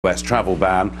US travel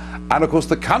ban, and of course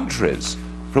the countries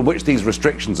from which these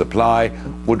restrictions apply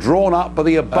were drawn up by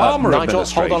the Obama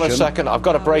administration. Hold on a second. I've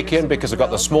got to break in because I've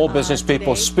got the small business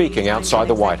people speaking outside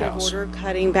the White House. Order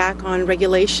cutting back on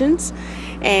regulations,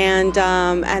 and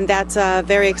that's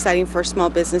very exciting for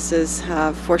small businesses,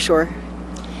 for sure.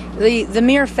 The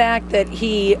mere fact that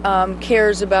he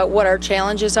cares about what our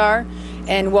challenges are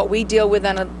and what we deal with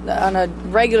on a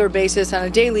regular basis, on a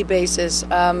daily basis,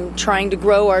 trying to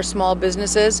grow our small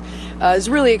businesses is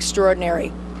really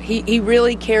extraordinary. He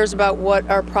really cares about what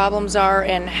our problems are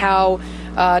and how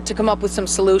to come up with some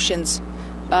solutions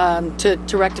to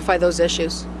rectify those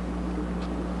issues.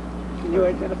 Can you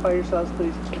identify yourselves,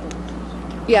 please?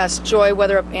 Yes, Joy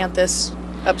Weatherup Anthus,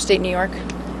 upstate New York.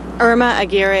 Irma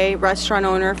Aguirre, restaurant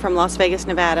owner from Las Vegas,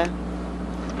 Nevada.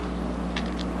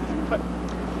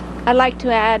 I'd like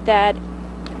to add that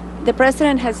the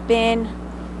president has been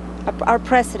our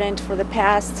president for the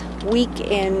past week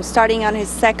and starting on his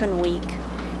second week.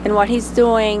 And what he's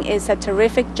doing is a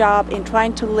terrific job in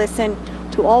trying to listen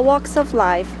to all walks of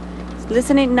life,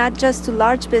 listening not just to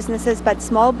large businesses but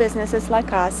small businesses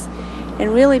like us,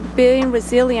 and really being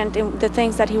resilient in the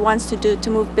things that he wants to do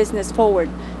to move business forward.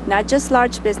 Not just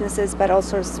large businesses but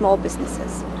also small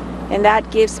businesses. And that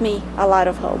gives me a lot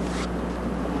of hope.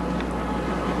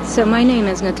 So my name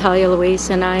is Natalia Luis,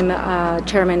 and I'm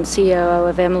Chairman and CEO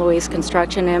of M. Luis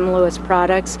Construction, M. Luis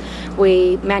Products.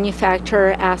 We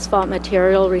manufacture asphalt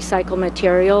material, recycled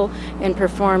material, and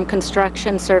perform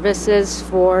construction services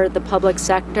for the public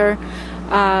sector.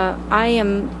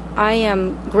 I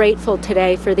am grateful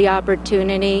today for the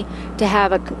opportunity to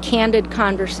have a candid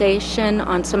conversation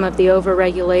on some of the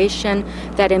overregulation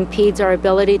that impedes our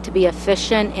ability to be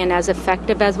efficient and as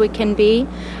effective as we can be.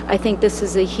 I think this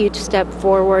is a huge step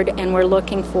forward, and we're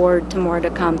looking forward to more to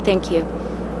come. Thank you.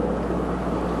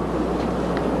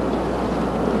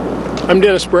 I'm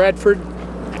Dennis Bradford,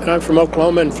 and I'm from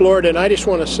Oklahoma and Florida, and I just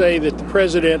want to say that the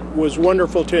president was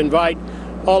wonderful to invite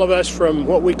all of us from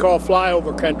what we call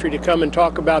flyover country to come and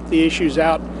talk about the issues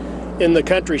out in the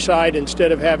countryside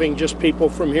instead of having just people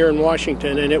from here in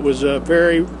Washington. And it was a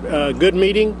very good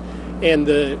meeting, and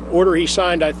the order he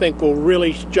signed, I think, will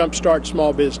really jumpstart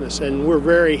small business. And we're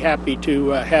very happy to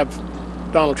have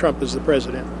Donald Trump as the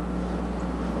president.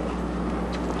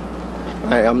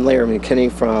 Hi, I'm Larry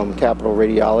McKinney from Capital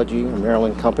Radiology, a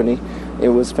Maryland company. It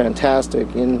was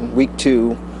fantastic in week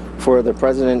 2 for the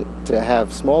president to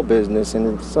have small business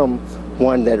and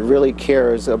someone that really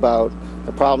cares about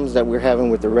the problems that we're having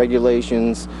with the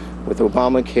regulations, with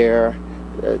Obamacare.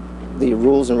 The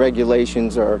rules and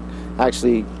regulations are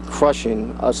actually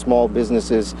crushing us small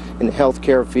businesses in the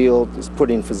healthcare field. It's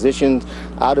putting physicians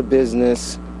out of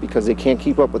business because they can't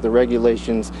keep up with the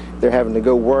regulations. They're having to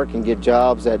go work and get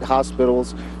jobs at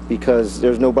hospitals because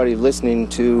there's nobody listening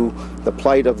to the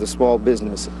plight of the small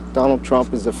business. Donald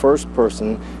Trump is the first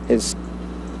person has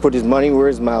put his money where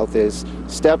his mouth is,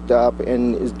 stepped up,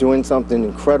 and is doing something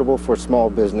incredible for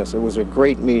small business. It was a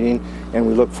great meeting, and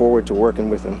we look forward to working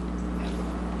with him.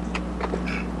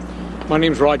 My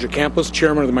name is Roger Campos,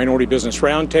 Chairman of the Minority Business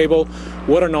Roundtable.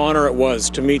 What an honor it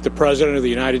was to meet the President of the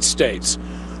United States.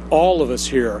 All of us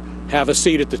here have a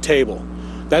seat at the table.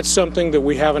 That's something that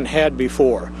we haven't had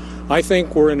before. I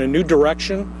think we're in a new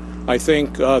direction. I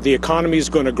think the economy is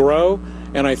going to grow,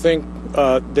 and I think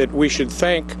that we should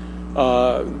thank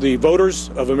the voters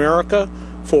of America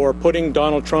for putting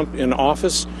Donald Trump in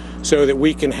office so that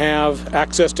we can have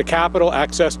access to capital,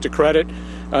 access to credit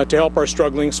to help our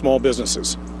struggling small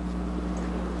businesses.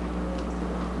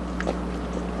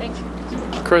 Thank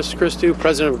you. Chris Stu,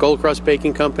 President of Gold Crust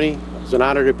Baking Company. It's an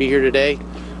honor to be here today.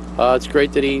 It's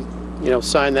great that he,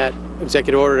 signed that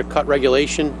executive order to cut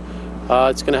regulation.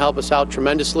 It's going to help us out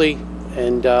tremendously,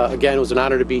 and again, it was an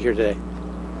honor to be here today.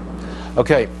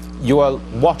 Okay, you are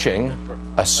watching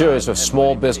a series of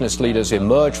small business leaders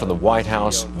emerge from the White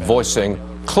House, voicing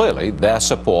clearly their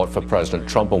support for President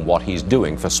Trump and what he's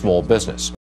doing for small business.